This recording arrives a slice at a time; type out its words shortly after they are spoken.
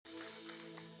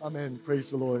Amen.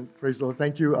 Praise the Lord. Praise the Lord.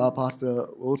 Thank you, Pastor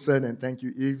Wilson, and thank you,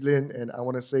 Evelyn. And I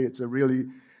want to say it's a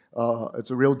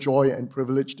real joy and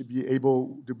privilege to be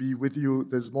able to be with you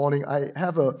this morning. I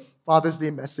have a Father's Day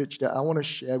message that I want to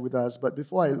share with us. But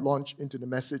before I launch into the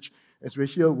message, as we're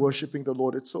here worshiping the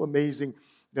Lord, it's so amazing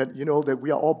that, that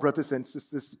we are all brothers and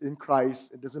sisters in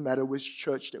Christ. It doesn't matter which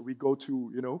church that we go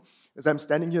to, As I'm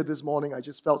standing here this morning, I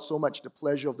just felt so much the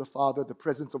pleasure of the Father, the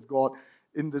presence of God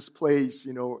in this place,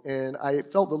 and I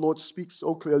felt the Lord speak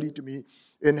so clearly to me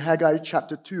in Haggai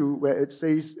chapter 2, where it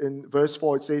says in verse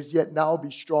 4, it says, "Yet now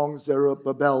be strong,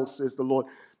 Zerubbabel, says the Lord,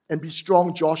 and be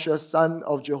strong, Joshua, son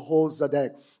of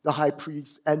Jehozadak, the high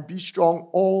priest, and be strong,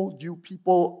 all you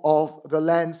people of the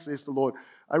land, says the Lord."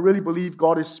 I really believe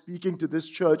God is speaking to this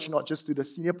church, not just to the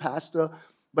senior pastor,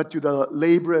 but to the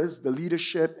laborers, the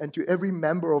leadership, and to every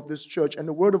member of this church. And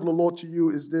the word of the Lord to you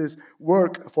is this: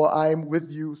 "Work, for I am with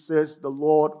you, says the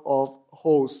Lord of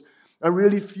hosts." I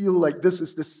really feel like this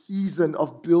is the season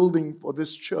of building for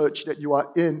this church that you are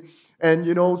in. And,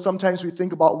 sometimes we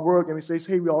think about work and we say,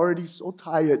 "Hey, we're already so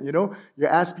tired," You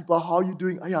ask people, "How are you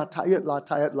doing?" "Oh, yeah, tired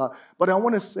lah. But I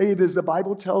want to say this. The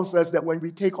Bible tells us that when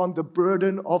we take on the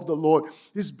burden of the Lord,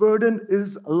 His burden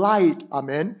is light.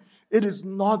 Amen. It is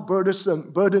not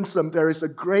burdensome. There is a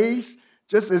grace,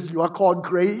 just as you are called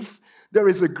grace. There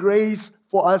is a grace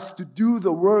for us to do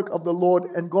the work of the Lord,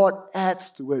 and God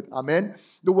adds to it. Amen.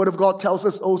 The Word of God tells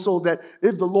us also that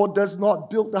if the Lord does not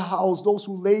build the house, those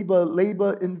who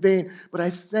labor in vain. But I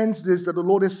sense this, that the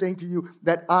Lord is saying to you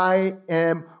that I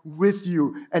am with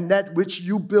you, and that which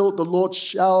you build, the Lord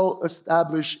shall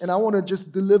establish. And I want to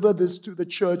just deliver this to the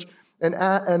church and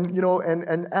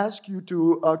ask you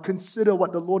to consider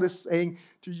what the Lord is saying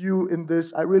to you in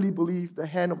this. I really believe the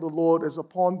hand of the Lord is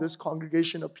upon this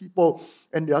congregation of people,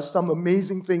 and there are some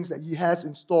amazing things that He has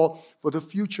in store for the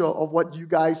future of what you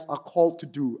guys are called to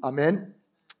do. Amen.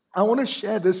 I want to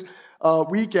share this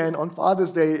weekend on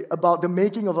Father's Day about the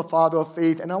making of a father of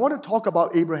faith, and I want to talk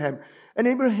about Abraham. And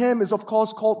Abraham is, of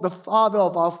course, called the father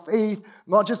of our faith,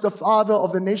 not just the father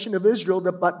of the nation of Israel,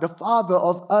 but the father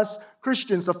of us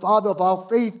Christians, the father of our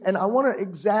faith. And I want to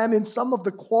examine some of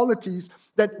the qualities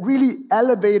that really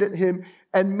elevated him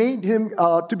and made him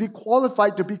to be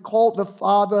qualified to be called the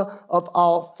father of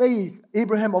our faith.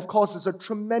 Abraham, of course, is a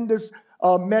tremendous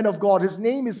man of God. His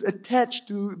name is attached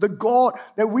to the God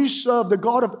that we serve, the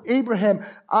God of Abraham,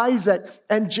 Isaac,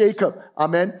 and Jacob.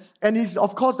 Amen. And he's,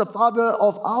 of course, the father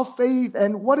of our faith.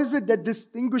 And what is it that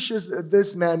distinguishes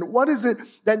this man? What is it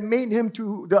that made him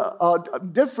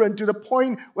different to the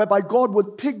point whereby God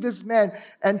would pick this man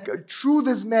and through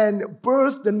this man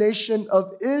birth the nation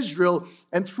of Israel,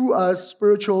 and through us,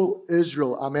 spiritual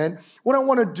Israel. Amen. What I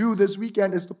want to do this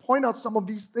weekend is to point out some of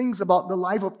these things about the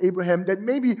life of Abraham that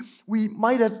maybe we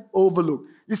might have overlooked.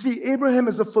 You see, Abraham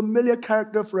is a familiar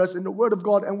character for us in the Word of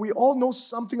God, and we all know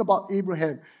something about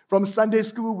Abraham. From Sunday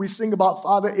school, we sing about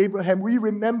Father Abraham. We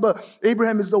remember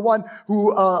Abraham is the one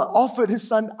who offered his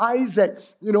son Isaac,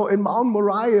 in Mount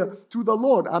Moriah to the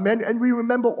Lord. Amen. And we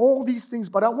remember all these things,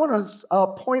 but I want to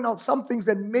point out some things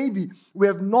that maybe we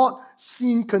have not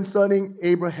seen concerning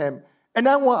Abraham. And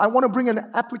I want to bring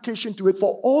an application to it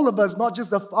for all of us, not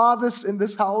just the fathers in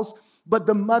this house, but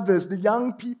the mothers, the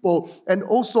young people, and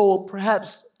also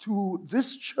perhaps to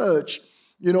this church,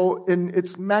 in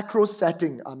its macro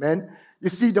setting. Amen. You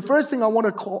see, the first thing I want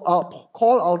to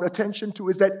call our attention to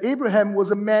is that Abraham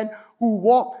was a man who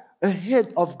walked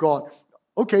ahead of God.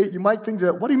 Okay, you might think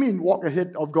that, what do you mean walk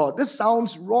ahead of God? This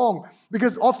sounds wrong,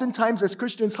 because oftentimes as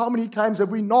Christians, how many times have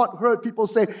we not heard people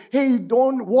say, "Hey,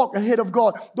 don't walk ahead of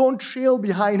God. Don't trail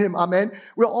behind Him." Amen.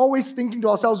 We're always thinking to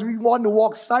ourselves, we want to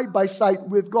walk side by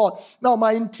side with God. Now,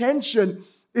 my intention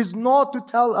is not to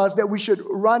tell us that we should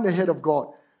run ahead of God.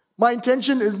 My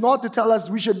intention is not to tell us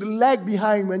we should lag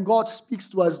behind when God speaks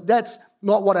to us. That's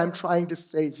not what I'm trying to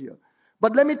say here.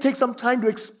 But let me take some time to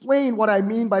explain what I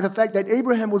mean by the fact that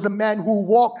Abraham was a man who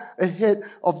walked ahead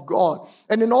of God.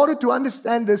 And in order to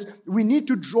understand this, we need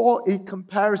to draw a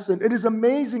comparison. It is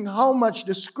amazing how much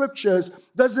the scriptures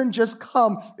doesn't just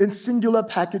come in singular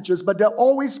packages, but there are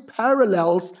always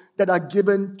parallels that are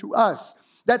given to us.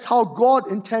 That's how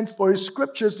God intends for His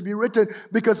scriptures to be written,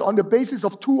 because on the basis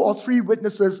of 2 or 3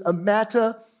 witnesses, a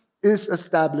matter is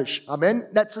established. Amen.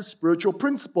 That's a spiritual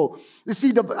principle. You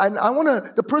see, the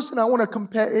person I want to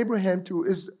compare Abraham to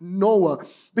is Noah,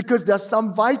 because there are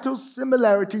some vital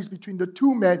similarities between the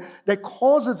two men that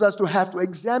causes us to have to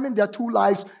examine their two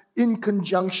lives in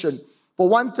conjunction. For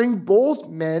one thing, both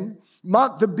men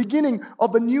mark the beginning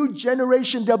of a new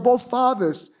generation. They're both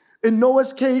fathers. In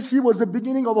Noah's case, he was the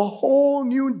beginning of a whole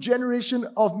new generation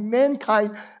of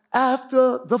mankind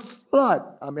after the flood.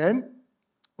 Amen.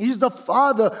 He's the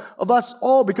father of us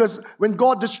all, because when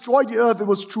God destroyed the earth, it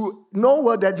was through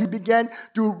Noah that he began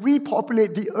to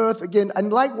repopulate the earth again.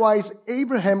 And likewise,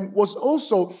 Abraham was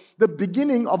also the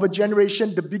beginning of a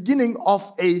generation, the beginning of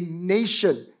a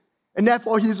nation. And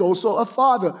therefore, he's also a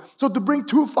father. So to bring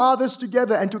two fathers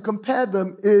together and to compare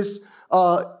them is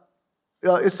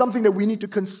something that we need to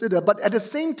consider. But at the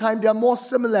same time, there are more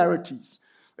similarities.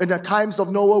 In the times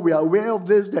of Noah, we are aware of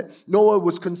this, that Noah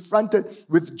was confronted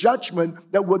with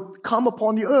judgment that would come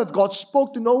upon the earth. God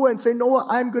spoke to Noah and said, Noah,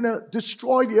 I'm going to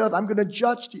destroy the earth. I'm going to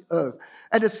judge the earth.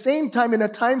 At the same time, in the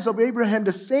times of Abraham,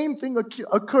 the same thing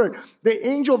occurred. The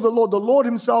angel of the Lord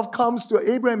himself comes to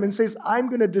Abraham and says, I'm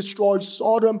going to destroy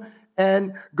Sodom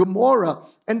and Gomorrah.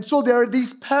 And so there are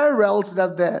these parallels that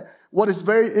are there. What is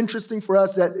very interesting for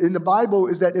us that in the Bible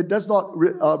is that it does not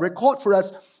record for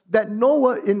us that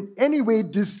Noah in any way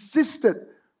desisted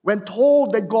when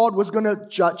told that God was going to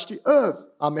judge the earth.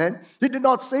 Amen. He did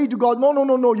not say to God,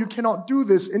 no, you cannot do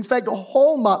this. In fact, the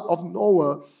hallmark of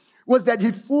Noah was that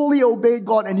he fully obeyed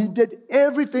God and he did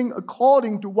everything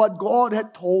according to what God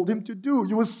had told him to do.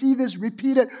 You will see this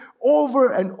repeated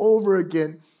over and over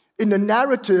again in the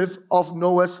narrative of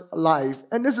Noah's life.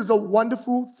 And this is a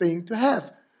wonderful thing to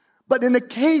have. But in the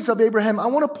case of Abraham, I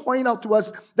want to point out to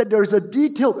us that there is a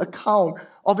detailed account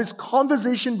of his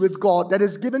conversation with God that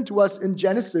is given to us in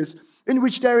Genesis, in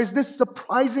which there is this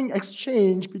surprising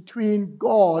exchange between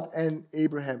God and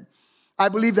Abraham. I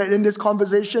believe that in this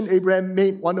conversation, Abraham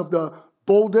made one of the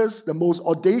boldest, the most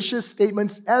audacious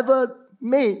statements ever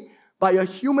made by a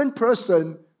human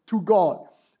person to God.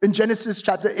 In Genesis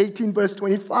chapter 18, verse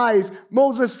 25,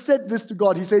 Moses said this to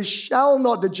God. He says, shall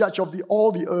not the judge of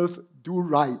all the earth do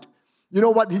right? You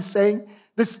know what he's saying?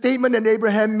 The statement that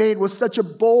Abraham made was such a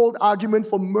bold argument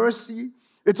for mercy.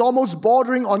 It's almost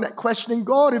bordering on that questioning,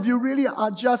 God, if you really are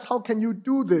just, how can you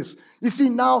do this? You see,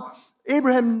 now,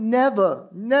 Abraham never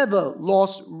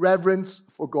lost reverence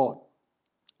for God.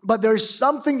 But there's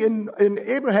something in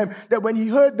Abraham that when he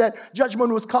heard that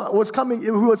judgment was coming, he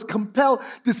was compelled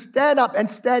to stand up and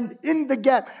stand in the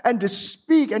gap and to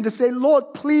speak and to say,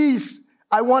 Lord, please,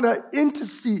 I want to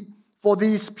intercede for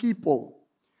these people.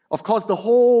 Of course,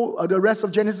 the rest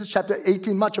of Genesis chapter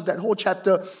 18, much of that whole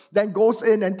chapter then goes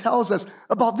in and tells us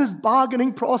about this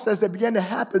bargaining process that began to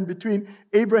happen between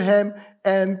Abraham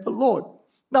and the Lord.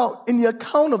 Now, in the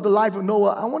account of the life of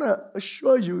Noah, I want to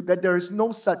assure you that there is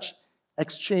no such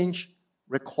exchange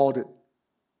recorded.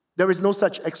 There is no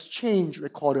such exchange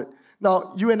recorded.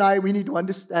 Now, you and I, we need to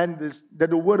understand this, that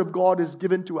the word of God is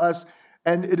given to us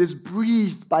and it is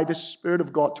breathed by the Spirit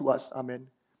of God to us. Amen.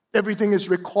 Everything is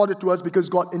recorded to us because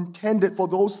God intended for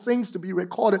those things to be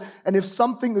recorded. And if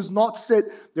something is not said,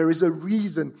 there is a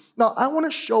reason. Now, I want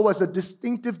to show us a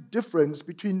distinctive difference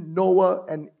between Noah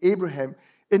and Abraham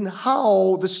in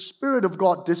how the Spirit of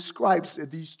God describes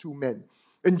these two men.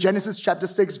 In Genesis chapter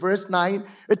 6, verse 9,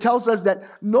 it tells us that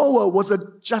Noah was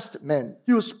a just man.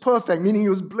 He was perfect, meaning he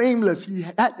was blameless. He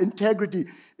had integrity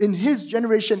in his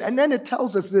generation. And then it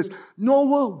tells us this,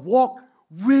 Noah walked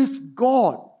with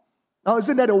God. Now,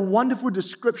 isn't that a wonderful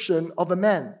description of a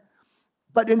man?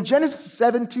 But in Genesis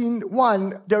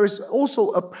 17:1, there is also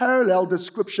a parallel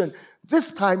description,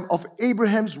 this time of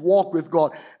Abraham's walk with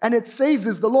God. And it says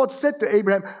this, the Lord said to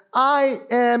Abraham, I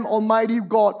am Almighty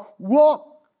God, walk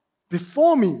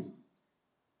before me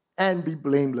and be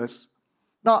blameless.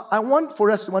 Now, I want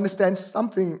for us to understand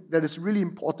something that is really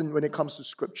important when it comes to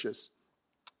scriptures.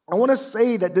 I want to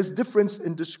say that this difference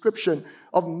in description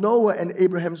of Noah and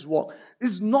Abraham's walk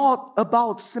is not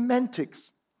about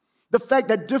semantics. The fact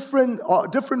that different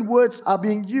words are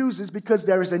being used is because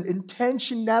there is an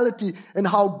intentionality in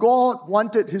how God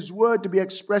wanted His word to be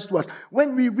expressed to us.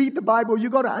 When we read the Bible, you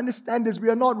got to understand this. We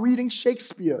are not reading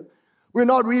Shakespeare. We're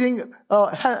not reading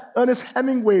Ernest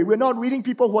Hemingway. We're not reading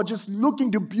people who are just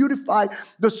looking to beautify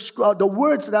the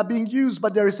words that are being used,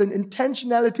 but there is an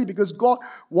intentionality because God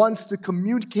wants to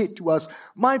communicate to us.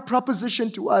 My proposition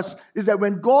to us is that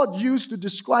when God used to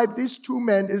describe these two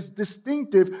men is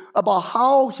distinctive about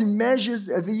how He measures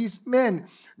these men.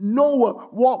 Noah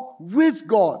walked with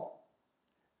God,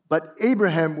 but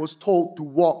Abraham was told to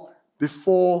walk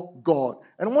before God.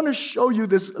 And I want to show you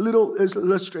this little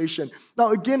illustration.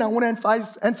 Now, again, I want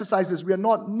to emphasize this. We are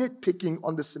not nitpicking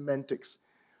on the semantics.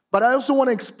 But I also want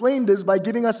to explain this by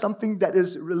giving us something that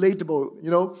is relatable.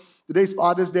 You know, today's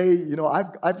Father's Day. You know,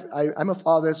 I'm a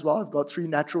father as well. I've got 3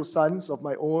 natural sons of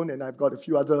my own, and I've got a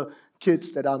few other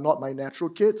kids that are not my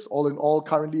natural kids. All in all,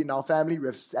 currently in our family, we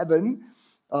have 7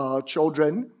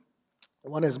 children.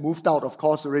 One has moved out, of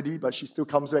course, already, but she still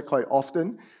comes back quite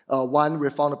often. One, we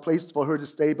found a place for her to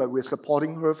stay, but we're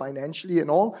supporting her financially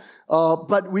and all.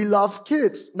 But we love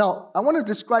kids. Now, I want to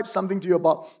describe something to you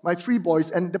about my 3 boys,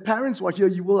 and the parents who are here,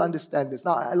 you will understand this.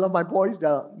 Now, I love my boys.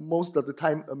 They're most of the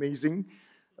time amazing.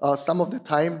 Some of the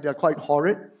time, they're quite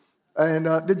horrid. And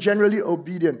they're generally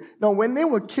obedient. Now, when they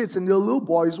were kids and they were little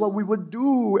boys, what we would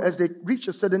do as they reach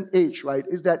a certain age, right,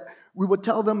 is that we would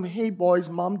tell them, hey, boys,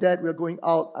 mom, dad, we're going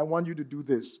out. I want you to do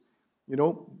this. You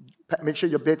know, make sure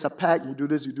your beds are packed. You do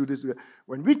this, you do this, you do that.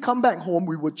 When we come back home,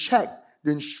 we would check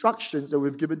the instructions that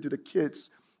we've given to the kids.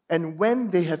 And when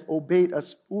they have obeyed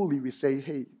us fully, we say,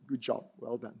 hey, good job,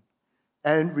 well done.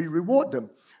 And we reward them.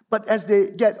 But as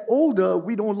they get older,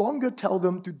 we no longer tell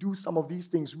them to do some of these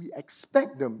things. We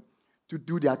expect them to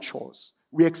do their chores.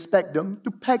 We expect them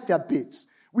to pack their beds.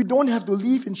 We don't have to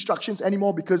leave instructions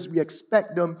anymore because we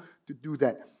expect them to do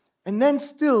that. And then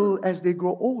still, as they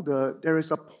grow older, there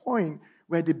is a point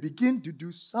where they begin to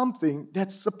do something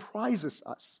that surprises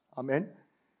us. Amen?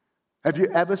 Have you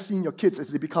ever seen your kids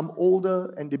as they become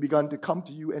older and they begin to come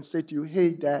to you and say to you,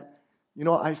 hey, Dad, you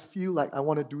know, I feel like I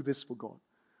want to do this for God.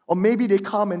 Or maybe they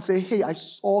come and say, hey, I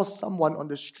saw someone on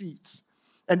the streets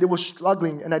and they were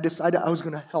struggling, and I decided I was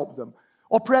going to help them.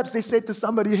 Or perhaps they said to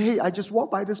somebody, hey, I just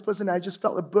walked by this person, and I just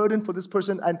felt a burden for this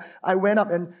person, and I went up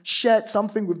and shared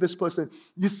something with this person.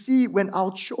 You see, when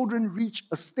our children reach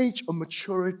a stage of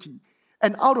maturity,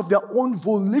 and out of their own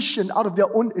volition, out of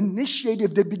their own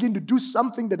initiative, they begin to do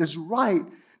something that is right,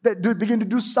 that they begin to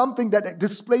do something that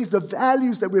displays the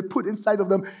values that we've put inside of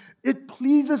them, it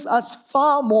pleases us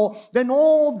far more than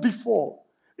all before.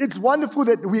 It's wonderful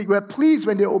that we're pleased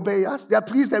when they obey us. They're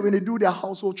pleased that when they do their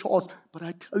household chores. But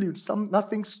I tell you,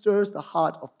 nothing stirs the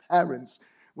heart of parents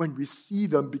when we see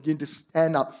them begin to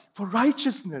stand up for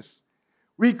righteousness.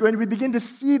 When we begin to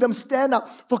see them stand up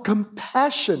for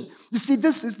compassion. You see,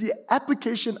 this is the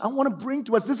application I want to bring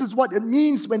to us. This is what it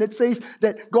means when it says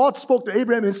that God spoke to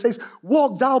Abraham and says,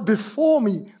 walk thou before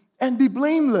me and be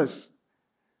blameless.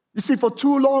 You see, for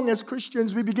too long as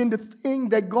Christians, we begin to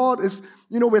think that God is,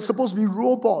 we're supposed to be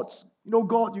robots.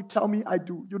 God, you tell me, I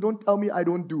do. You don't tell me, I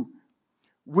don't do.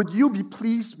 Would you be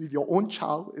pleased with your own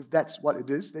child if that's what it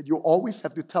is, that you always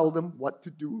have to tell them what to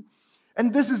do?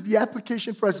 And this is the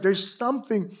application for us. There's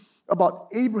something about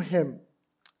Abraham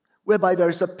whereby there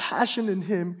is a passion in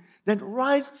him that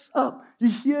rises up. He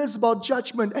hears about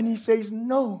judgment and he says,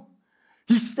 no.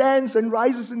 He stands and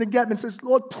rises in the gap and says,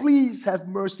 Lord, please have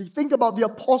mercy. Think about the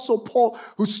Apostle Paul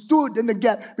who stood in the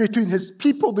gap between his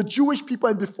people, the Jewish people,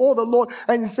 and before the Lord.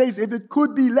 And he says, if it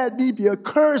could be, let me be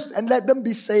accursed and let them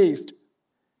be saved.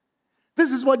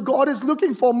 This is what God is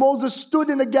looking for. Moses stood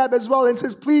in the gap as well and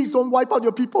says, please don't wipe out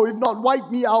your people. If not,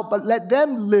 wipe me out, but let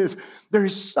them live. There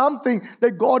is something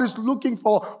that God is looking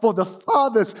for the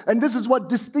fathers. And this is what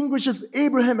distinguishes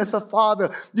Abraham as a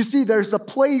father. You see, there is a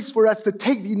place for us to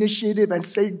take the initiative and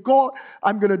say, God,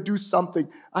 I'm going to do something.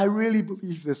 I really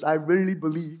believe this. I really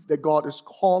believe that God is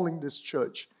calling this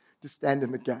church to stand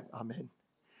in the gap. Amen.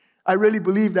 I really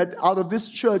believe that out of this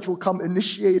church will come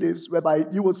initiatives whereby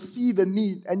you will see the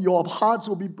need and your hearts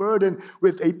will be burdened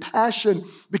with a passion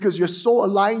because you're so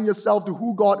aligning yourself to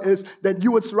who God is that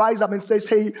you would rise up and say,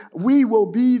 hey, we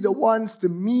will be the ones to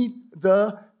meet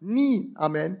the need.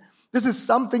 Amen. This is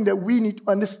something that we need to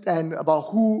understand about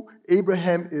who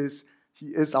Abraham is. He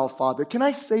is our father. Can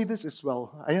I say this as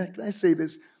well? Can I say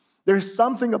this? There is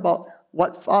something about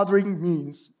what fathering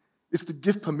means is to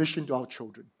give permission to our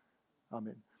children.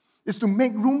 Amen. It's to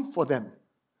make room for them.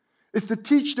 It's to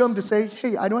teach them to say,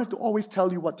 hey, I don't have to always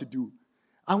tell you what to do.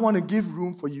 I want to give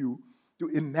room for you to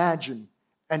imagine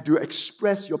and to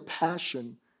express your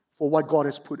passion for what God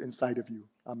has put inside of you.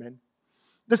 Amen.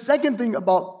 The second thing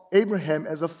about Abraham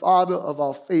as a father of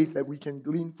our faith that we can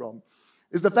glean from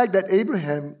is the fact that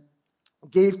Abraham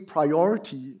gave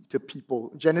priority to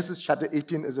people. Genesis chapter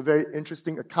 18 is a very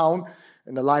interesting account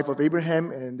in the life of Abraham,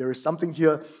 and there is something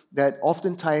here that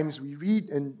oftentimes we read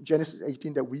in Genesis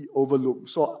 18 that we overlook.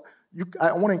 So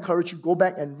I want to encourage you, go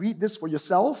back and read this for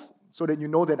yourself so that you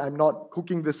know that I'm not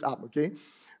cooking this up, okay?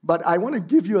 But I want to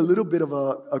give you a little bit of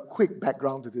a quick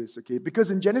background to this, okay?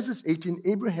 Because in Genesis 18,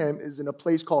 Abraham is in a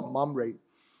place called Mamre,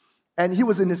 and he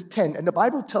was in his tent, and the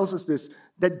Bible tells us this,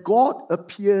 that God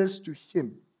appears to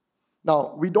him.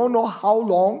 Now, we don't know how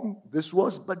long this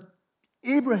was, but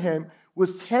Abraham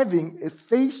was having a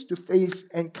face-to-face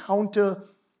encounter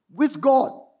with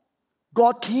God.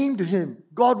 God came to him.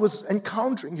 God was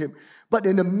encountering him. But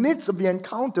in the midst of the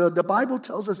encounter, the Bible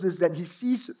tells us this, that he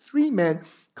sees 3 men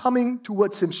coming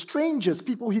towards him, strangers,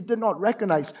 people he did not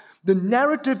recognize. The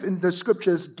narrative in the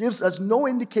scriptures gives us no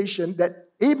indication that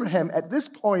Abraham, at this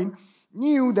point,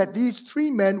 knew that these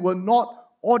three men were not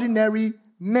ordinary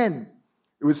men.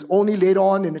 It was only later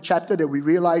on in the chapter that we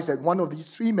realize that one of these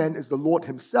three men is the Lord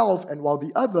himself, and while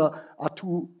the other are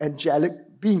two angelic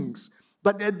beings.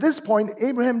 But at this point,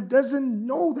 Abraham doesn't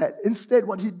know that. Instead,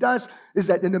 what he does is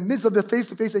that in the midst of the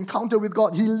face-to-face encounter with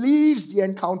God, he leaves the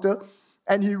encounter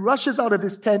and he rushes out of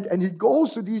his tent and he goes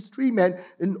to these three men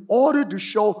in order to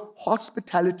show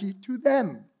hospitality to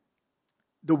them.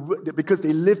 Because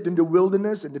they lived in the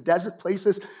wilderness, in the desert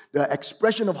places, the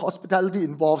expression of hospitality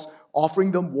involves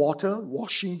offering them water,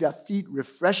 washing their feet,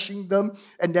 refreshing them,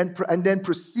 and then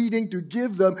proceeding to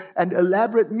give them an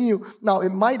elaborate meal. Now, it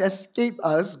might escape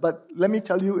us, but let me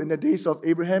tell you, in the days of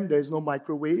Abraham, there is no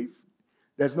microwave.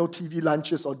 There's no TV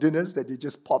lunches or dinners that they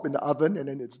just pop in the oven and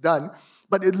then it's done.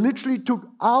 But it literally took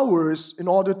hours in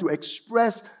order to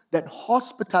express that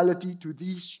hospitality to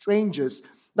these strangers.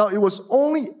 Now, it was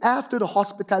only after the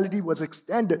hospitality was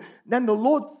extended, then the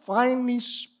Lord finally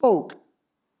spoke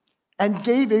and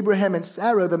gave Abraham and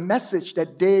Sarah the message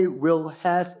that they will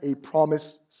have a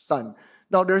promised son.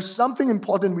 Now, there's something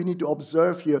important we need to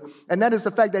observe here, and that is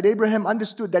the fact that Abraham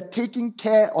understood that taking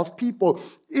care of people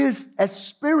is as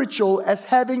spiritual as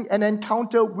having an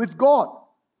encounter with God.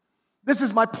 This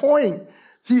is my point.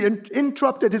 He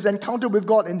interrupted his encounter with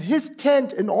God in his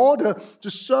tent in order to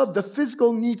serve the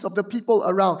physical needs of the people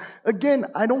around. Again,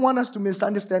 I don't want us to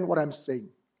misunderstand what I'm saying.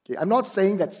 Okay? I'm not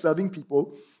saying that serving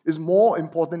people is more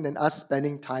important than us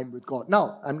spending time with God.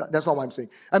 No, that's not what I'm saying.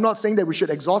 I'm not saying that we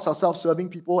should exhaust ourselves serving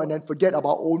people and then forget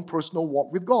about our own personal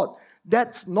walk with God.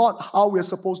 That's not how we're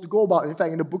supposed to go about it. In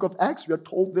fact, in the book of Acts, we are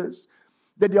told this,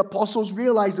 that the apostles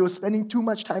realized they were spending too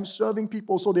much time serving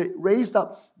people, so they raised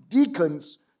up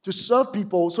deacons to serve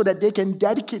people so that they can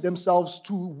dedicate themselves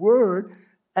to word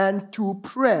and to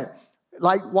prayer.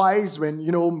 Likewise, when,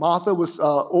 Martha was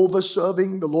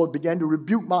over-serving, the Lord began to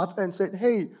rebuke Martha and said,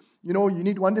 hey, you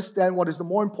need to understand what is the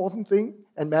more important thing,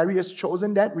 and Mary has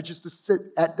chosen that, which is to sit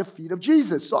at the feet of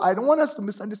Jesus. So I don't want us to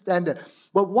misunderstand that.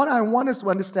 But what I want us to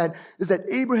understand is that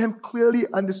Abraham clearly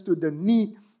understood the need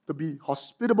to be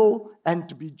hospitable and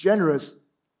to be generous.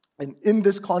 And in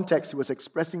this context, he was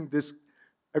expressing these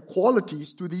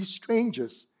qualities to these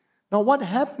strangers. Now, what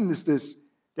happened is this,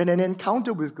 that an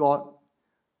encounter with God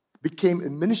became a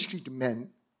ministry to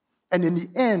men, and in the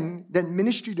end, that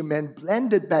ministry to men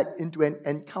blended back into an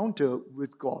encounter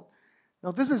with God.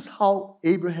 Now, this is how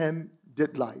Abraham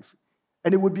did life.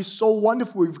 And it would be so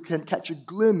wonderful if we can catch a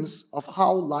glimpse of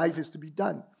how life is to be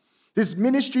done. His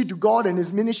ministry to God and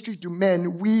his ministry to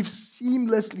men weave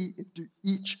seamlessly into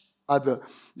each other.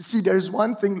 You see, there is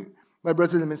one thing, my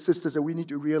brothers and my sisters, that we need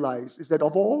to realize, is that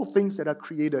of all things that are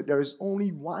created, there is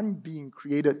only one being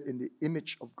created in the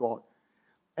image of God.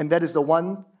 And that is the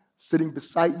one sitting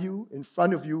beside you, in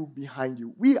front of you, behind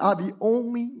you. We are the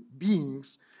only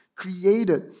beings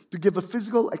created to give a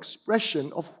physical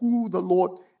expression of who the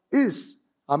Lord is.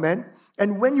 Amen?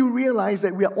 And when you realize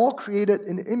that we are all created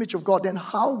in the image of God, then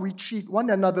how we treat one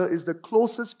another is the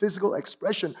closest physical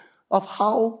expression of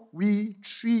how we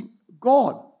treat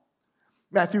God.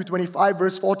 Matthew 25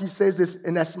 verse 40 says this,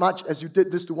 inasmuch as you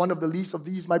did this to one of the least of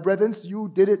these, my brethren,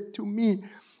 you did it to me.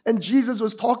 And Jesus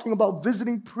was talking about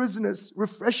visiting prisoners,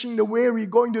 refreshing the weary,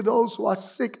 going to those who are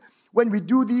sick. When we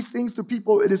do these things to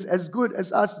people, it is as good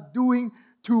as us doing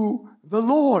to the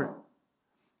Lord.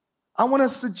 I want to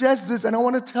suggest this and I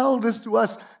want to tell this to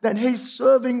us, that, hey,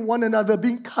 serving one another,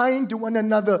 being kind to one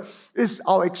another is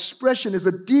our expression, is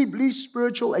a deeply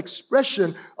spiritual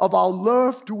expression of our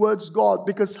love towards God.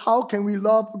 Because how can we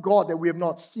love God that we have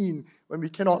not seen when we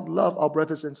cannot love our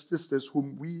brothers and sisters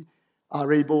whom we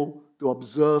are able to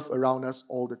observe around us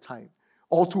all the time?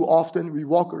 All too often, we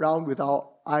walk around with our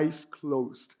eyes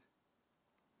closed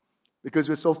because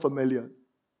we're so familiar.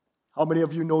 How many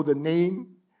of you know the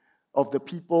name of the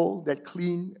people that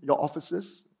clean your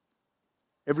offices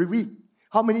every week?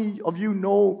 How many of you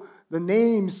know the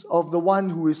names of the one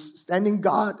who is standing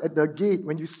guard at the gate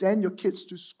when you send your kids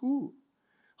to school?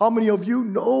 How many of you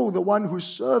know the one who's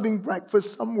serving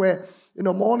breakfast somewhere in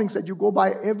the mornings that you go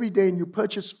by every day and you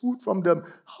purchase food from them?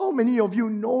 How many of you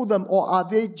know them, or are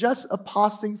they just a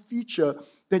passing feature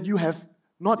that you have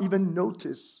not even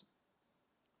noticed?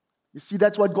 You see,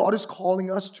 that's what God is calling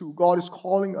us to. God is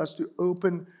calling us to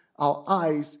open our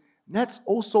eyes. And that's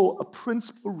also a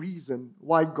principal reason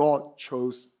why God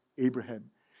chose Abraham.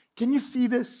 Can you see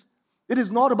this? It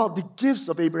is not about the gifts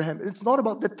of Abraham. It's not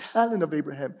about the talent of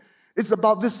Abraham. It's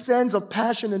about this sense of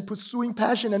passion and pursuing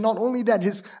passion. And not only that,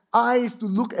 his eyes to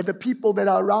look at the people that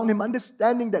are around him,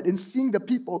 understanding that in seeing the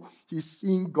people, he's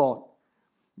seeing God.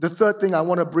 The third thing I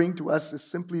want to bring to us is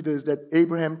simply this, that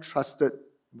Abraham trusted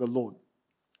the Lord.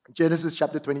 Genesis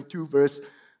chapter 22, verse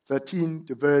 13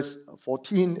 to verse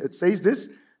 14, it says this,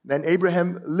 "Then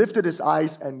Abraham lifted his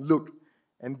eyes and looked,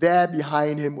 and there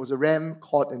behind him was a ram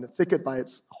caught in a thicket by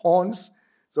its horns.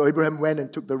 So Abraham went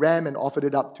and took the ram and offered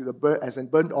it up to as a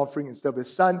burnt offering instead of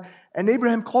his son. And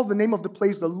Abraham called the name of the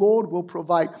place, 'The Lord will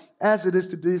provide, as it is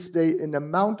to this day, in the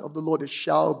mount of the Lord it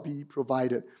shall be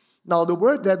provided.'" Now the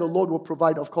word there, "the Lord will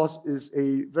provide," of course, is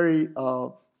a very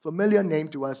familiar name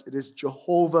to us. It is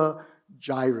Jehovah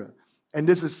Jireh. And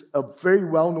this is a very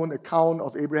well-known account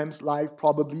of Abraham's life,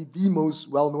 probably the most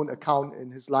well-known account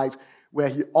in his life, where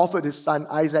he offered his son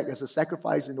Isaac as a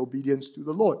sacrifice in obedience to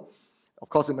the Lord. Of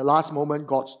course, in the last moment,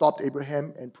 God stopped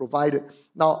Abraham and provided.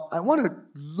 Now, I want to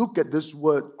look at this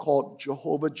word called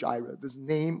Jehovah Jireh, this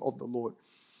name of the Lord,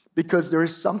 because there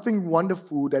is something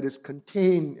wonderful that is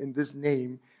contained in this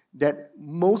name that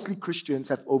mostly Christians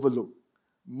have overlooked.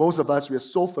 Most of us, we are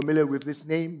so familiar with this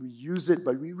name, we use it,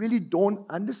 but we really don't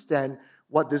understand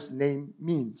what this name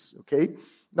means, okay?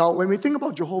 Now, when we think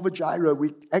about Jehovah Jireh,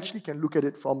 we actually can look at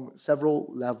it from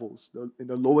several levels. In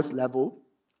the lowest level,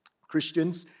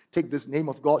 Christians take this name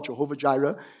of God, Jehovah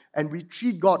Jireh, and we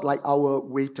treat God like our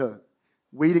waiter,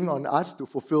 waiting on us to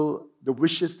fulfill the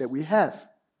wishes that we have,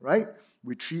 right?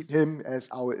 We treat him as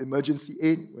our emergency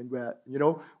aid when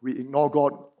we ignore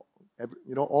God,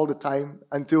 all the time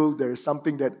until there is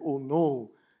something that, oh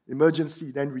no,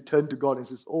 emergency, then we turn to God and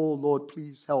says, "Oh Lord,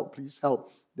 please help, please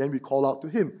help." Then we call out to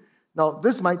him. Now,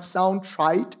 this might sound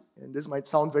trite, and this might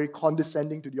sound very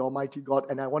condescending to the Almighty God,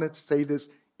 and I wanted to say this,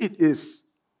 it is.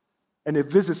 And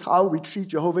if this is how we treat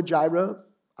Jehovah Jireh,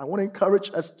 I want to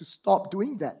encourage us to stop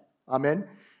doing that. Amen?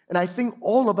 And I think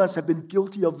all of us have been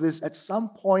guilty of this at some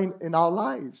point in our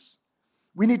lives.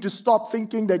 We need to stop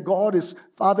thinking that God is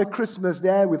Father Christmas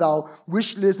there with our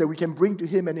wish list that we can bring to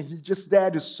him and he's just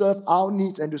there to serve our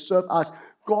needs and to serve us.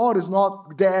 God is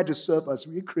not there to serve us.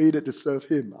 We are created to serve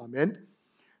him. Amen?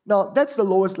 Now, that's the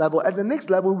lowest level. At the next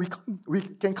level, we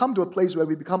can come to a place where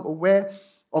we become aware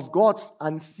of God's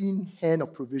unseen hand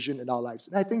of provision in our lives.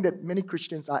 And I think that many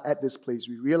Christians are at this place.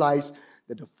 We realize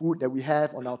that the food that we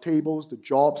have on our tables, the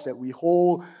jobs that we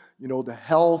hold, the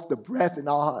health, the breath in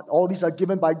our heart, all these are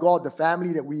given by God, the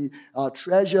family that we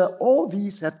treasure, all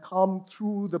these have come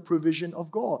through the provision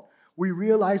of God. We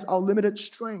realize our limited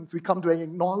strength. We come to an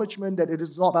acknowledgement that it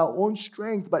is not our own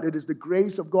strength, but it is the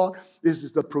grace of God. This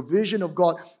is the provision of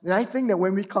God. And I think that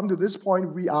when we come to this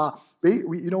point, we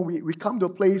come to a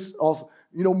place of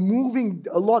moving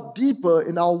a lot deeper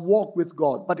in our walk with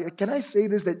God. But can I say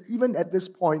this, that even at this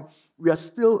point, we are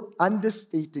still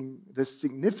understating the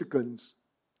significance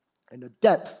and the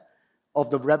depth of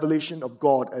the revelation of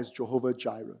God as Jehovah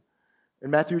Jireh.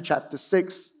 In Matthew chapter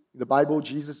 6, in the Bible,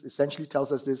 Jesus essentially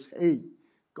tells us this, hey,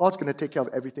 God's going to take care of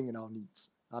everything in our needs.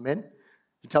 Amen?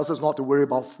 He tells us not to worry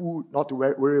about food, not to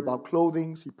worry about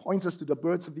clothing. He points us to the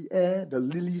birds of the air, the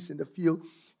lilies in the field.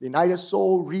 They neither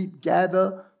sow, reap,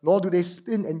 gather, nor do they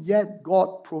spin, and yet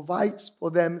God provides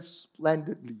for them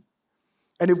splendidly.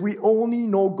 And if we only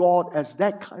know God as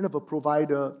that kind of a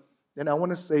provider, then I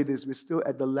want to say this, we're still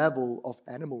at the level of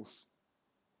animals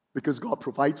because God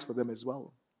provides for them as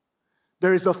well.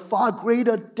 There is a far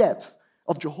greater depth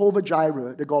of Jehovah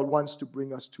Jireh that God wants to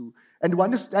bring us to. And to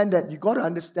understand that, you've got to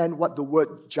understand what the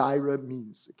word Jireh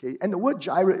means. Okay? And the word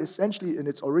Jireh essentially in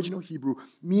its original Hebrew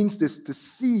means this, to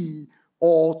see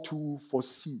or to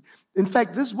foresee. In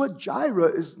fact, this word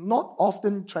Jireh is not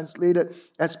often translated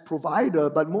as provider,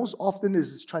 but most often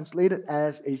is translated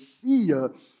as a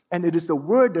seer, and it is the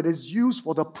word that is used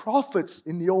for the prophets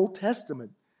in the Old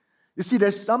Testament. You see,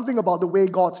 there's something about the way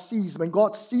God sees. When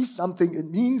God sees something, it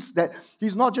means that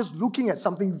he's not just looking at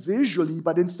something visually,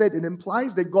 but instead it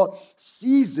implies that God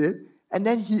sees it and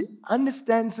then he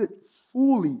understands it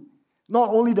fully. Not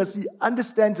only does he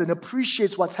understand and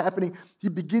appreciates what's happening, he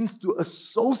begins to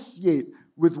associate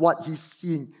with what he's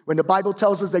seeing. When the Bible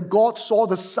tells us that God saw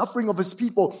the suffering of his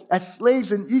people as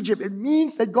slaves in Egypt, it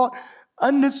means that God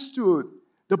understood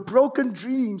the broken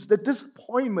dreams, the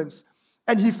disappointments,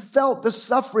 and he felt the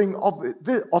suffering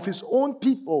of his own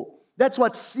people. That's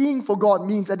what seeing for God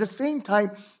means. At the same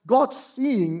time, God's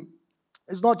seeing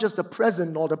is not just the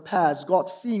present nor the past.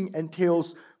 God's seeing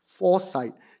entails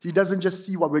foresight. He doesn't just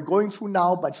see what we're going through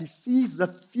now, but he sees the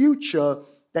future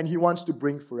that he wants to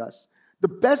bring for us. The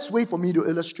best way for me to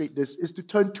illustrate this is to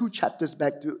turn 2 chapters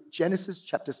back to Genesis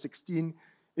chapter 16,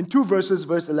 in 2 verses,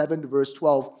 verse 11 to verse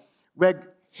 12,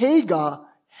 where Hagar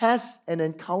has an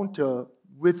encounter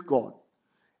with God.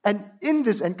 And in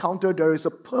this encounter, there is a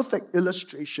perfect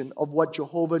illustration of what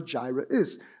Jehovah Jireh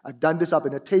is. I've done this up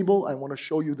in a table. I want to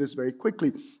show you this very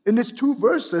quickly. In these 2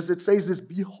 verses, it says this,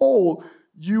 "Behold,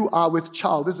 you are with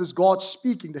child." This is God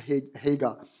speaking to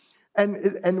Hagar.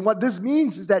 And what this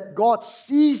means is that God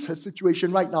sees her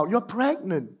situation right now. You're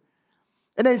pregnant.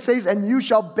 And then it says, and you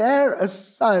shall bear a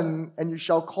son, and you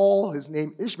shall call his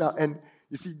name Ishmael. And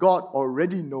you see, God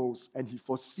already knows, and he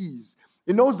foresees.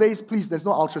 In those days, please, there's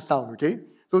no ultrasound, okay?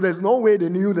 So there's no way they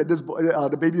knew that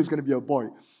the baby is going to be a boy.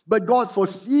 But God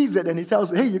foresees it, and he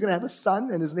tells, hey, you're going to have a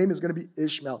son, and his name is going to be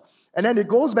Ishmael. And then it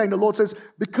goes back, and the Lord says,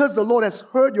 because the Lord has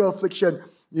heard your affliction,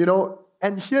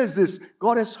 and here's this,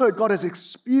 God has heard, God has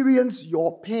experienced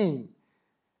your pain.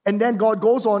 And then God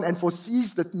goes on and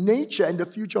foresees the nature and the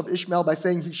future of Ishmael by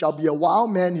saying, he shall be a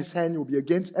wild man, his hand will be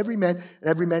against every man, and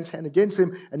every man's hand against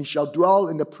him, and he shall dwell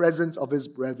in the presence of his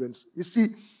brethren. You see,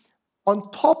 on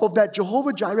top of that,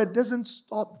 Jehovah Jireh doesn't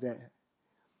stop there.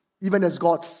 Even as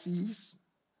God sees,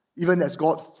 even as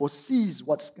God foresees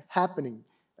what's happening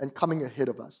and coming ahead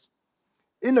of us.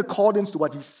 In accordance to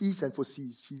what he sees and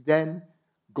foresees, he then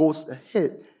goes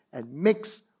ahead and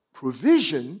makes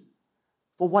provision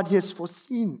for what he has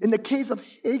foreseen. In the case of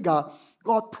Hagar,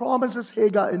 God promises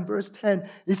Hagar in verse 10,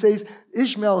 he says,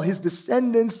 Ishmael, his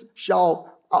descendants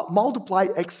shall multiply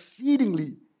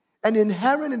exceedingly. And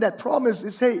inherent in that promise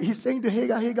is, hey, he's saying to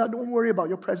Hagar, Hagar, don't worry about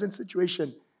your present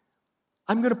situation.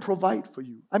 I'm going to provide for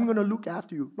you. I'm going to look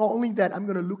after you. Not only that, I'm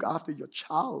going to look after your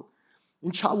child.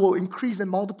 Your child will increase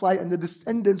and multiply, and the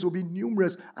descendants will be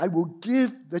numerous. I will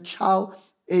give the child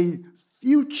a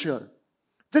future.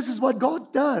 This is what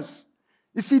God does.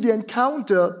 You see, the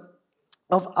encounter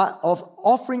of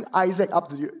offering Isaac up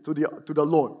to the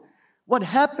Lord. What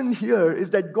happened here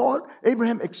is that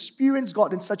Abraham experienced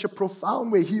God in such a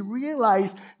profound way. He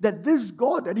realized that this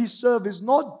God that he served is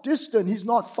not distant, he's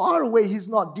not far away, he's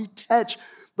not detached,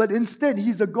 but instead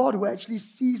he's a God who actually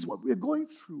sees what we're going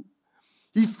through.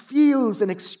 He feels and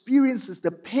experiences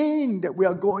the pain that we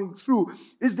are going through.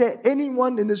 Is there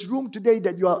anyone in this room today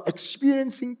that you are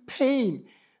experiencing pain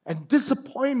and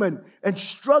disappointment and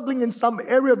struggling in some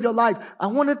area of your life? I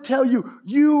want to tell you,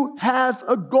 you have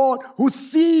a God who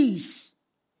sees.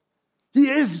 He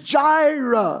is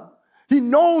Jireh. He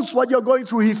knows what you're going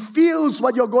through. He feels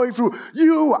what you're going through.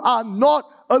 You are not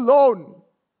alone.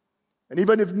 And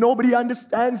even if nobody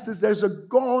understands this, there's a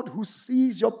God who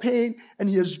sees your pain and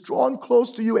he has drawn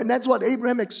close to you. And that's what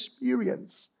Abraham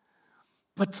experienced.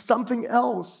 But something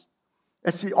else.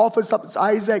 As he offers up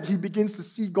Isaac, he begins to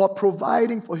see God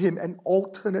providing for him an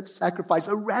alternate sacrifice.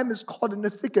 A ram is caught in the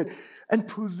thicket, and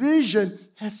provision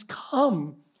has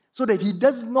come so that he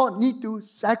does not need to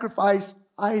sacrifice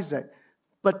Isaac.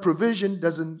 But provision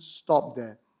doesn't stop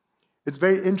there. It's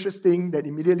very interesting that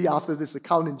immediately after this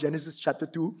account in Genesis chapter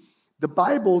 2, the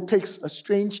Bible takes a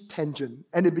strange tangent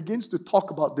and it begins to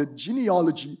talk about the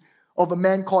genealogy of a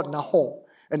man called Nahor.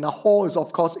 And Nahor is,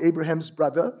 of course, Abraham's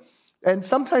brother. And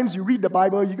sometimes you read the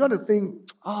Bible, you got to think,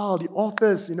 the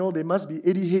authors, they must be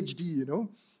ADHD,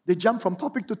 They jump from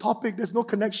topic to topic. There's no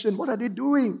connection. What are they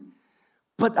doing?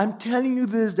 But I'm telling you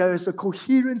this, there is a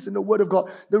coherence in the Word of God.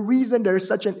 The reason there is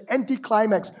such an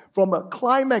anticlimax from a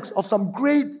climax of some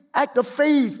great act of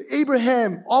faith,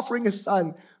 Abraham offering his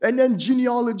son, and then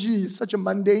genealogy is such a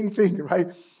mundane thing, right?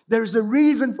 There is a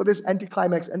reason for this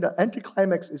anticlimax, and the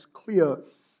anticlimax is clear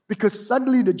because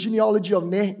suddenly the genealogy of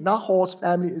Nahor's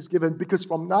family is given, because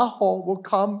from Nahor will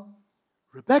come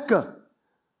Rebekah.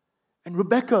 And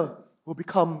Rebekah will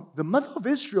become the mother of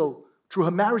Israel through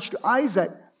her marriage to Isaac.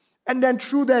 And then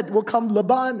through that will come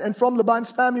Laban, and from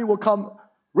Laban's family will come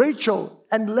Rachel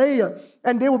and Leah,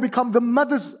 and they will become the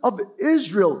mothers of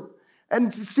Israel.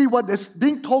 And see, what is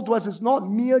being told to us is not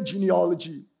mere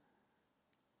genealogy.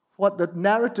 What the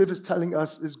narrative is telling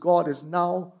us is God is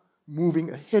now moving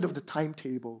ahead of the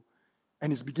timetable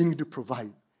and is beginning to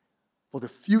provide for the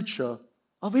future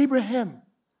of Abraham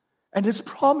and his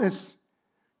promise.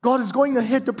 God is going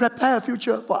ahead to prepare a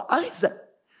future for Isaac,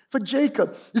 for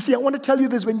Jacob. You see, I want to tell you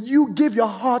this. When you give your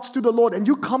hearts to the Lord and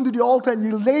you come to the altar and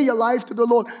you lay your life to the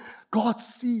Lord, God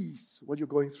sees what you're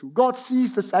going through. God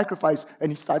sees the sacrifice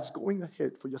and he starts going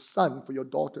ahead for your son, for your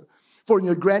daughter, for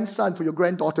your grandson, for your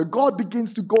granddaughter. God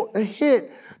begins to go ahead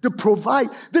to provide.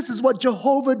 This is what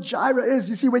Jehovah Jireh is.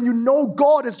 You see, when you know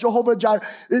God is Jehovah Jireh,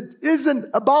 it isn't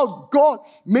about God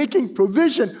making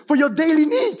provision for your daily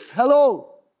needs.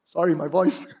 Hello. Sorry, my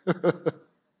voice.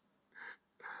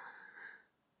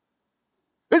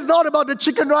 It's not about the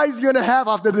chicken rice you're going to have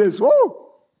after this.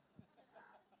 Whoa.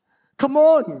 Come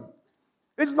on.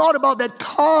 It's not about that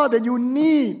car that you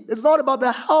need. It's not about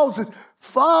the house. It's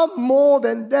far more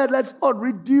than that. Let's not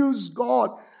reduce God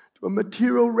to a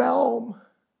material realm.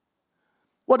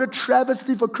 What a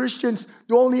travesty for Christians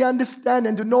to only understand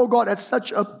and to know God at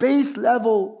such a base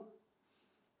level.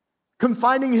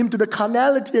 confining him to the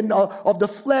carnality of the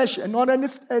flesh and not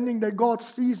understanding that God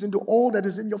sees into all that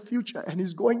is in your future and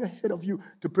he's going ahead of you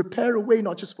to prepare a way,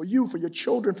 not just for you, for your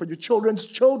children, for your children's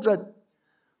children.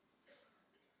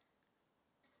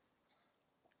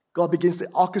 God begins to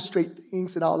orchestrate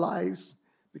things in our lives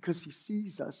because he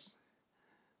sees us.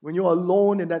 When you're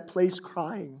alone in that place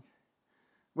crying,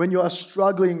 when you are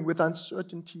struggling with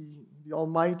uncertainty, the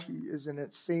Almighty is in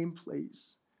that same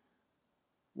place,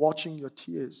 watching your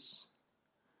tears.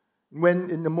 When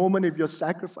in the moment of your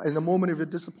sacrifice, in the moment of your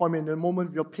disappointment, in the moment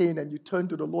of your pain, and you turn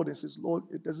to the Lord and says, Lord,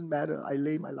 it doesn't matter, I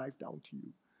lay my life down to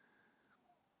you.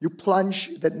 You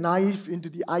plunge that knife into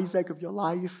the Isaac of your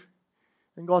life,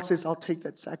 and God says, I'll take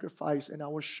that sacrifice and I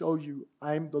will show you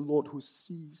I'm the Lord who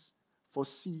sees,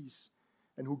 foresees,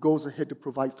 and who goes ahead to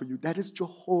provide for you. That is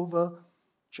Jehovah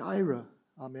Jireh.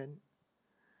 Amen.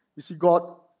 You see,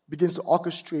 God begins to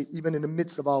orchestrate even in the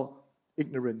midst of our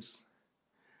ignorance.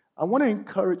 I want to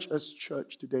encourage us,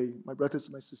 church, today, my brothers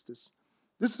and my sisters.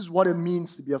 This is what it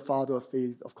means to be a father of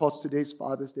faith. Of course, today is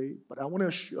Father's Day, but I want to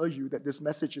assure you that this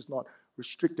message is not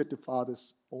restricted to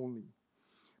fathers only,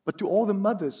 but to all the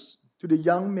mothers, to the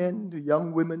young men, the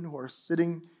young women who are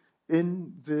sitting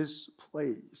in this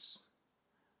place.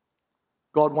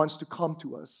 God wants to come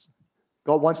to us.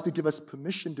 God wants to give us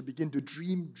permission to begin to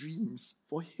dream dreams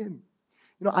for him.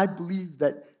 You know, I believe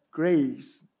that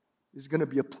Grace is going to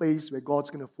be a place where God's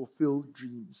going to fulfill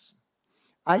dreams.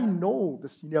 I know the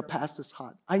senior pastor's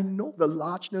heart. I know the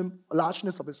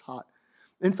largeness of his heart.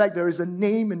 In fact, there is a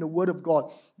name in the Word of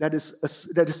God that is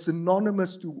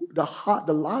synonymous to the heart,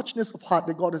 the largeness of heart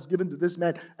that God has given to this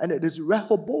man, and it is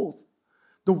Rehoboth,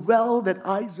 the well that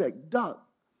Isaac dug.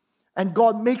 And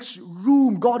God makes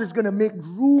room. God is going to make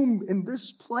room in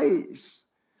this place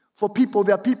for people.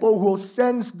 There are people who will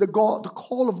sense the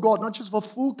call of God, not just for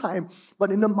full time,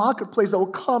 but in the marketplace that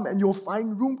will come and you'll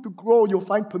find room to grow. You'll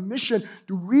find permission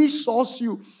to resource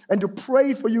you and to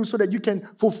pray for you so that you can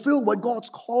fulfill what God's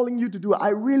calling you to do. I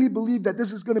really believe that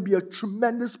this is going to be a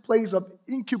tremendous place of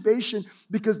incubation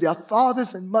because there are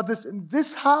fathers and mothers in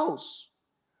this house.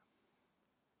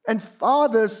 And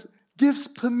fathers gives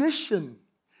permission.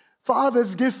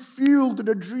 Fathers give fuel to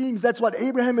the dreams. That's what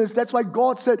Abraham is. That's why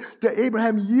God said to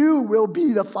Abraham, you will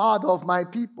be the father of my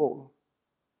people.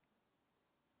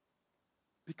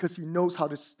 Because he knows how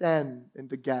to stand in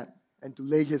the gap and to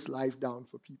lay his life down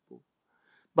for people.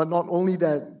 But not only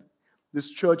that, this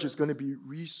church is going to be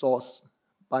resourced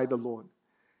by the Lord.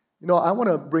 You know, I want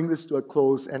to bring this to a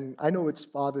close, and I know it's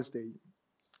Father's Day.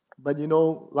 But you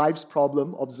know, life's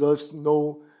problem observes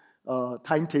no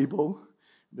timetable.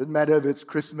 Doesn't matter if it's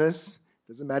Christmas,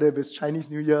 doesn't matter if it's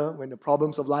Chinese New Year, when the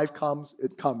problems of life comes,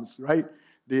 it comes, right?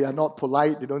 They are not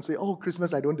polite. They don't say, oh,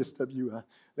 Christmas, I don't disturb you.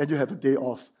 Then you have a day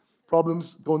off.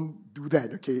 Problems don't do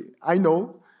that, okay? I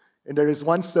know, and there is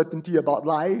one certainty about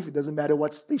life. It doesn't matter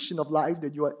what station of life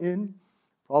that you are in,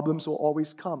 problems will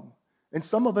always come. And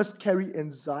some of us carry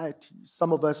anxiety.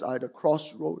 Some of us are at a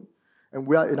crossroad, and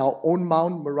we are in our own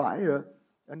Mount Moriah.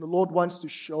 And the Lord wants to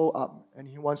show up, and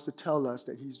he wants to tell us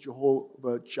that he's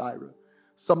Jehovah Jireh.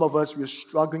 Some of us, we are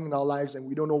struggling in our lives, and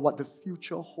we don't know what the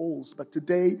future holds. But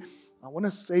today, I want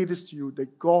to say this to you,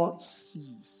 that God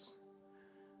sees.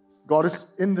 God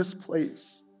is in this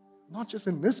place. Not just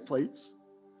in this place,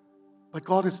 but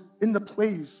God is in the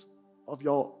place of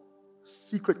your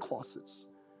secret closets.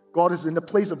 God is in the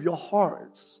place of your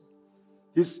hearts.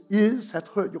 His ears have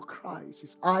heard your cries.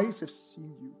 His eyes have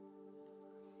seen you.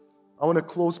 I want to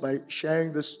close by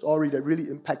sharing this story that really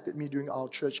impacted me during our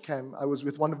church camp. I was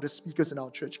with one of the speakers in our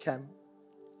church camp,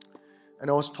 and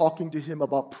I was talking to him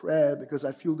about prayer because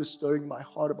I feel this stirring in my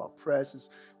heart about prayer. Says,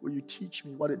 will you teach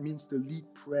me what it means to lead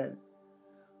prayer?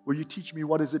 Will you teach me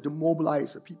what is it to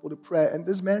mobilize the people to prayer? And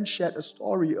this man shared a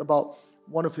story about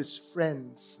one of his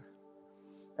friends.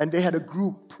 And they had a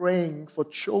group praying for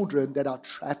children that are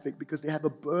trafficked because they have a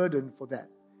burden for that.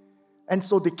 And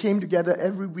so they came together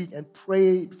every week and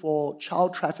prayed for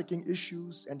child trafficking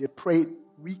issues. And they prayed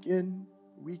week in,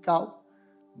 week out,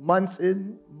 month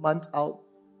in, month out,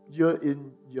 year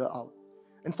in, year out.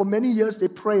 And for many years they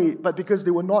prayed, but because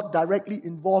they were not directly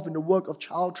involved in the work of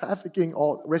child trafficking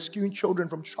or rescuing children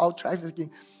from child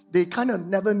trafficking, they kind of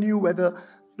never knew whether,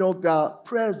 their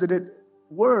prayers, did it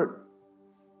work?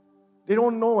 They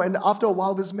don't know. And after a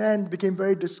while, this man became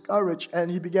very discouraged.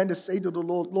 And he began to say to the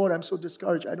Lord, Lord, I'm so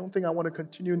discouraged. I don't think I want to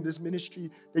continue in this ministry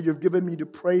that you've given me to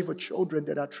pray for children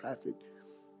that are trafficked.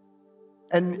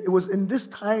 And it was in this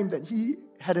time that he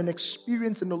had an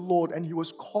experience in the Lord and he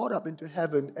was caught up into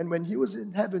heaven. And when he was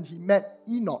in heaven, he met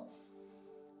Enoch.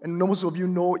 And most of you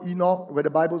know Enoch, where the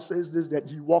Bible says this, that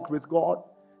he walked with God.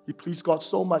 He pleased God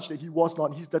so much that he was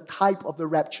not. He's the type of the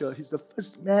rapture. He's the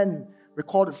first man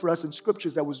recorded for us in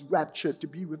scriptures that was raptured to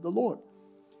be with the Lord.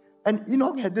 And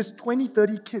Enoch had this 20,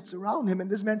 30 kids around him. And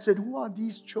this man said, who are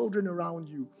these children around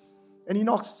you? And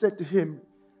Enoch said to him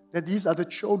that these are the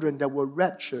children that were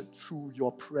raptured through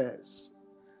your prayers.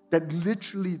 That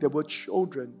literally there were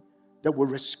children that were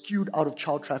rescued out of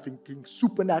child trafficking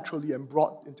supernaturally and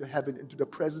brought into heaven, into the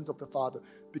presence of the Father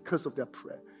because of their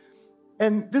prayer.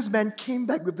 And this man came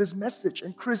back with this message.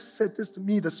 And Chris said this to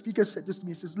me, the speaker said this to me.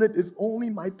 He says, Lip, if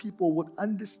only my people would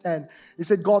understand. He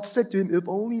said, God said to him, if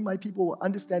only my people would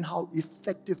understand how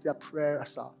effective their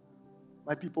prayers are,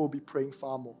 my people will be praying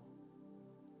far more.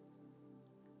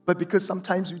 But because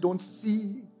sometimes we don't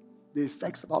see the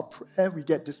effects of our prayer, we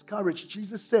get discouraged.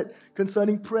 Jesus said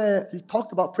concerning prayer, he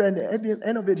talked about prayer, and at the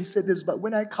end of it, he said this, but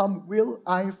when I come, will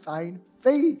I find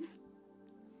faith?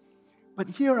 But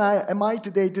here am I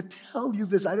today to tell you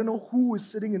this. I don't know who is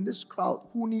sitting in this crowd,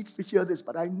 who needs to hear this,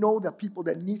 but I know there are people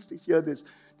that needs to hear this,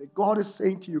 that God is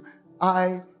saying to you,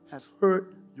 I have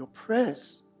heard your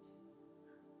prayers.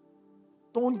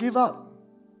 Don't give up.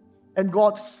 And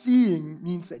God seeing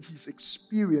means that he's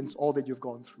experienced all that you've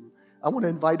gone through. I want to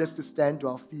invite us to stand to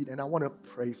our feet, and I want to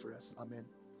pray for us. Amen.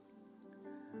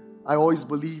 I always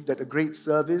believe that a great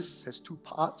service has two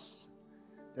parts.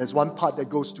 There's one part that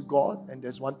goes to God, and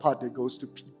there's one part that goes to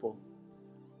people.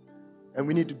 And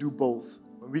we need to do both.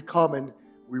 When we come and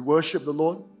we worship the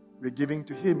Lord, we're giving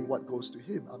to him what goes to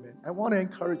him. Amen. I want to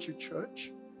encourage you,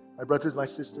 church, my brothers, my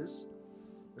sisters.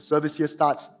 The service here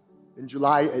starts in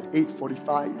July at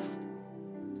 8:45.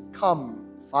 Come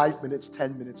 5 minutes,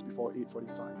 10 minutes before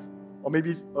 8:45. Or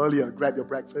maybe earlier, grab your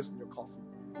breakfast and your coffee.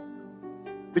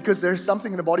 Because there's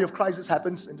something in the body of Christ that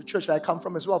happens in the church that I come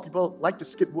from as well. People like to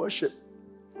skip worship.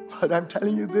 But I'm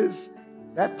telling you this,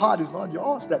 that part is not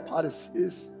yours, that part is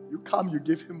his. You come, you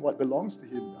give him what belongs to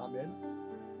him. Amen.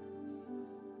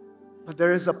 But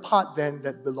there is a part then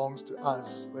that belongs to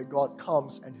us, where God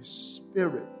comes and his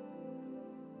Spirit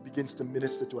begins to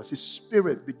minister to us. His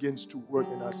Spirit begins to work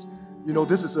in us. You know,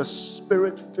 this is a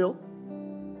Spirit-filled,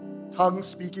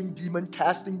 tongue-speaking,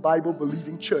 demon-casting,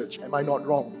 Bible-believing church. Am I not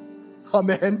wrong?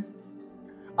 Amen.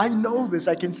 I know this.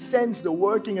 I can sense the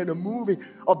working and the moving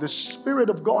of the Spirit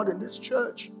of God in this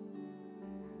church.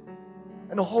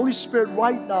 And the Holy Spirit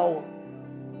right now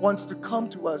wants to come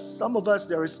to us. Some of us,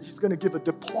 he's going to give a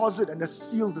deposit and a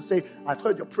seal to say, I've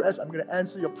heard your prayers. I'm going to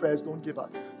answer your prayers. Don't give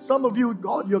up. Some of you,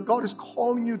 your God is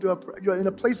calling you you're in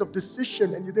a place of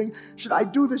decision, and you think, should I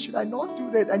do this? Should I not do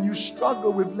that? And you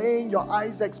struggle with laying your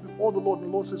Isaacs before the Lord. And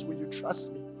the Lord says, will you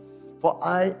trust me? For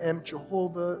I am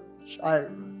Jehovah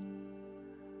Jireh.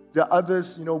 There are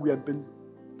others, we have been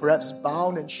perhaps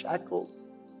bound and shackled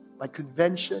by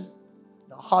convention.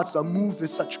 Our hearts are moved with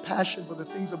such passion for the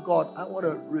things of God. I want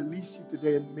to release you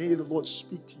today, and may the Lord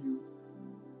speak to you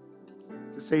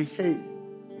to say, hey,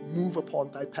 move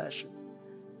upon thy passion.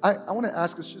 I want to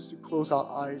ask us just to close our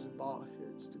eyes and bow our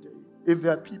heads today. If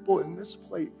there are people in this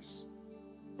place,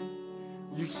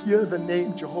 you hear the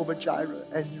name Jehovah Jireh,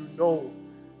 and you know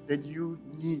that you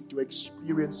need to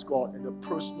experience God in a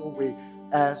personal way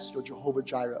as your Jehovah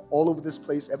Jireh. All over this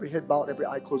place, every head bowed, every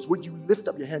eye closed. Would you lift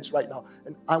up your hands right now?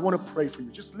 And I want to pray for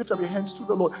you. Just lift up your hands to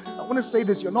the Lord. I want to say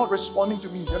this. You're not responding to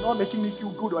me. You're not making me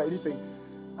feel good or anything.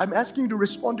 I'm asking you to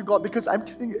respond to God, because I'm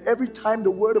telling you, every time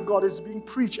the word of God is being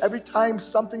preached, every time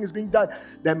something is being done,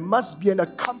 there must be an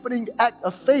accompanying act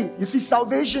of faith. You see,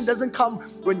 salvation doesn't come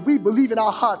when we believe in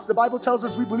our hearts. The Bible tells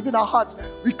us we believe in our hearts.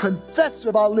 We confess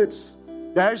with our lips.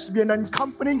 There has to be an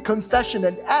accompanying confession,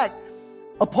 an act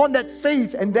upon that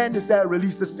faith, and then is there a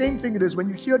release. The same thing it is when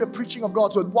you hear the preaching of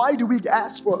God. So why do we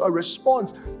ask for a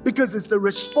response? Because it's the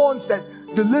response that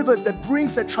delivers, that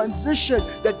brings that transition,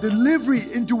 that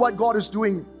delivery into what God is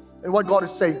doing and what God is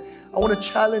saying. I want to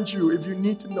challenge you, if you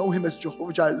need to know him as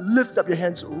Jehovah Jireh, lift up your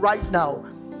hands right now.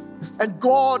 And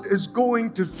God is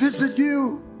going to visit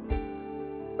you.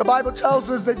 The Bible tells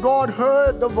us that God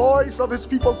heard the voice of his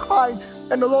people crying.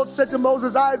 And the Lord said to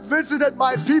Moses, I visited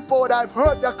my people and I've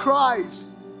heard their cries.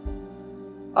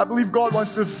 I believe God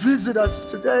wants to visit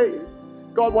us today.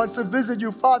 God wants to visit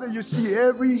you. Father, you see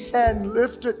every hand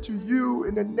lifted to you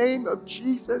in the name of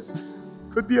Jesus.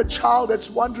 Could be a child that's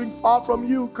wandering far from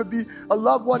you. Could be a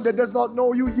loved one that does not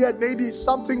know you yet. Maybe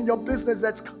something in your business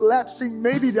that's collapsing.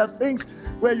 Maybe there are things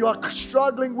where you are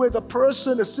struggling with a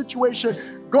person, a situation.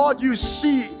 God, you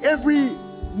see every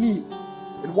need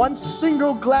in one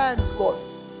single glance, Lord.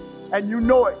 And you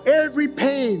know every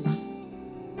pain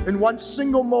in one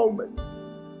single moment.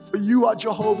 For you are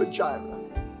Jehovah Jireh.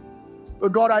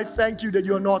 But God, I thank you that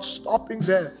you're not stopping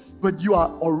there, but you are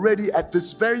already at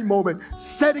this very moment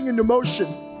setting into motion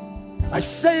I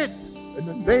say it in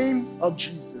the name of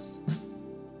Jesus.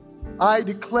 I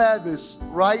declare this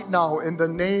right now in the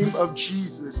name of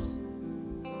Jesus,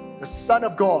 the Son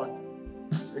of God,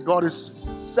 that God is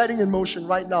setting in motion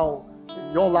right now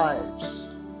in your lives.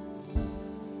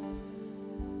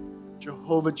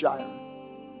 Jehovah Jireh,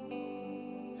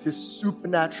 His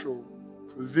supernatural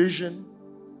provision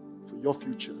for your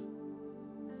future.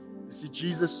 You see,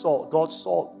 God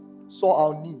saw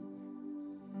our need.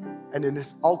 And in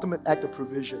His ultimate act of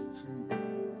provision, He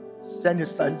sent His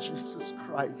Son, Jesus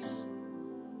Christ,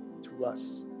 to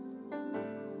us.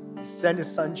 He sent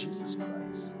His Son, Jesus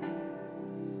Christ.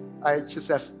 I just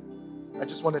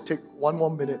want to take one more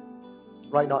minute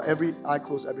right now. Every eye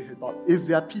closed, every head bowed. If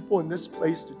there are people in this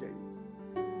place today,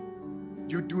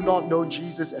 you do not know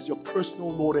Jesus as your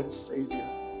personal Lord and Savior.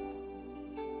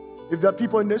 If there are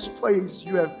people in this place,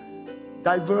 you have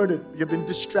diverted, you have been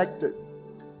distracted,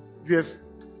 you have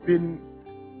been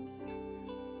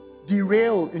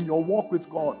derailed in your walk with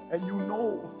God, and you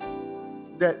know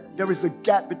that there is a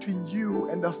gap between you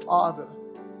and the Father.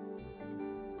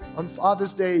 On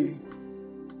Father's Day,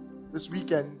 this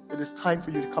weekend, it is time for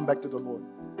you to come back to the Lord.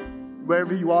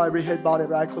 Wherever you are, every head bowed,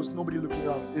 every eye closed, nobody looking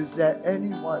around. Is there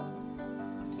anyone?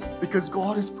 Because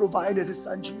God has provided His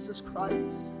Son, Jesus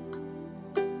Christ.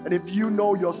 And if you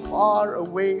know you're far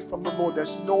away from the Lord,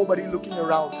 there's nobody looking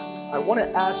around, I want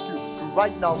to ask you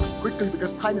right now, quickly,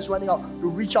 because time is running out, to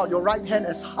reach out your right hand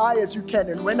as high as you can.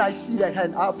 And when I see that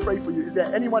hand, I'll pray for you. Is there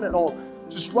anyone at all?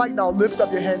 Just right now, lift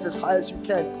up your hands as high as you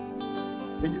can.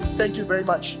 Thank you very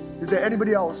much. Is there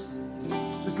anybody else?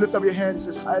 Just lift up your hands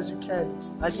as high as you can.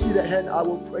 I see that hand, I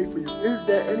will pray for you. Is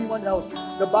there anyone else?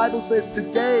 The Bible says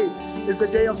today is the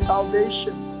day of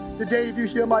salvation. Today, if you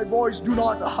hear my voice, do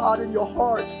not harden your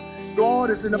hearts. God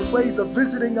is in a place of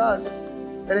visiting us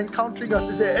and encountering us.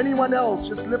 Is there anyone else?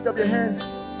 Just lift up your hands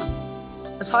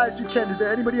as high as you can. Is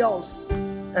there anybody else?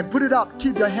 And put it up.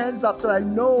 Keep your hands up so I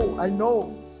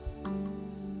know.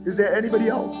 Is there anybody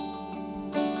else?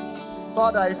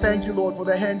 Father, I thank you, Lord, for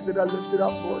the hands that are lifted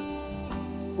up, Lord,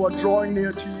 who are drawing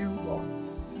near to you, Lord.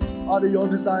 Father, your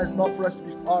desire is not for us to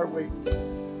be far away.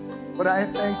 But I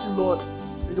thank you, Lord,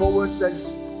 your word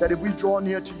says that if we draw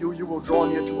near to you, you will draw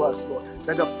near to us, Lord.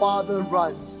 That the Father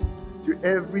runs to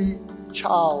every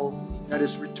child that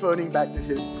is returning back to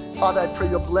Him. Father, I pray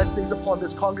your blessings upon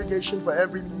this congregation for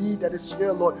every need that is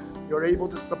here, Lord. You're able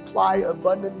to supply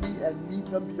abundantly and meet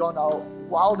them beyond our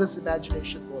wildest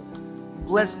imagination, Lord.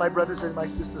 Bless my brothers and my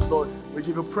sisters, Lord. We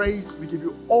give you praise. We give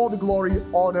you all the glory,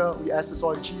 honor. We ask this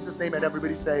all in Jesus' name, and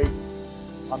everybody say,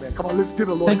 Amen. Come on, let's give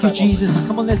it a Lord. Thank you, Jesus.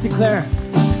 Come on, let's declare.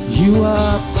 You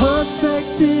are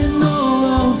perfect in all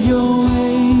of your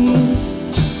ways.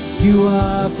 You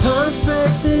are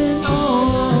perfect in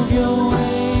all of your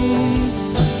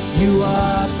ways. You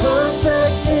are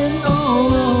perfect in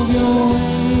all of your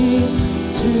ways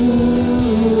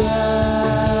to us.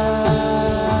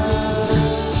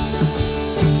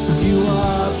 You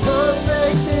are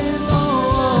perfect in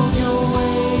all of your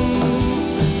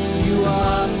ways. You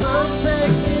are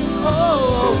perfect in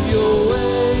all of your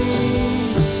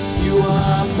ways. You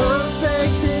are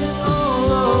perfect in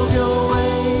all of your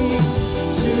ways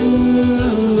to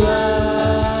us.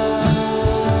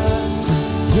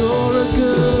 You're a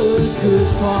good, good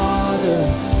Father.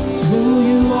 It's who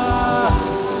you are.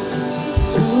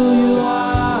 It's who you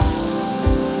are.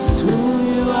 It's who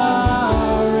you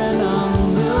are. And I'm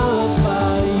loved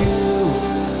by you.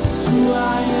 It's who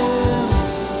I am.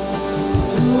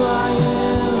 It's who I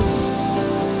am.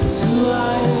 It's who I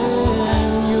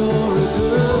am. You're a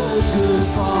good, good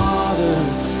Father.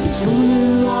 It's who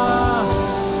you are.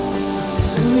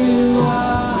 It's who you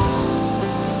are.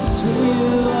 It's who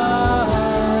you are.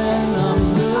 And I'm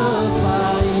loved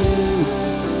by you.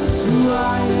 It's who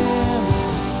I am.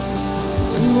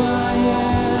 It's who I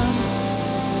am.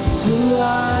 It's who I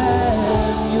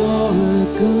am. You're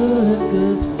a good,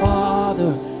 good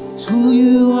Father. It's who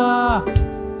you are.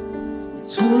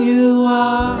 It's who you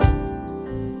are.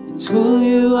 It's who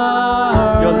you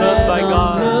are. You're loved by and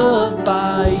God. I'm loved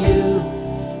by you.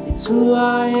 It's who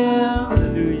I am.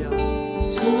 Hallelujah.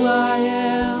 It's who I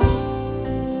am.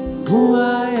 Who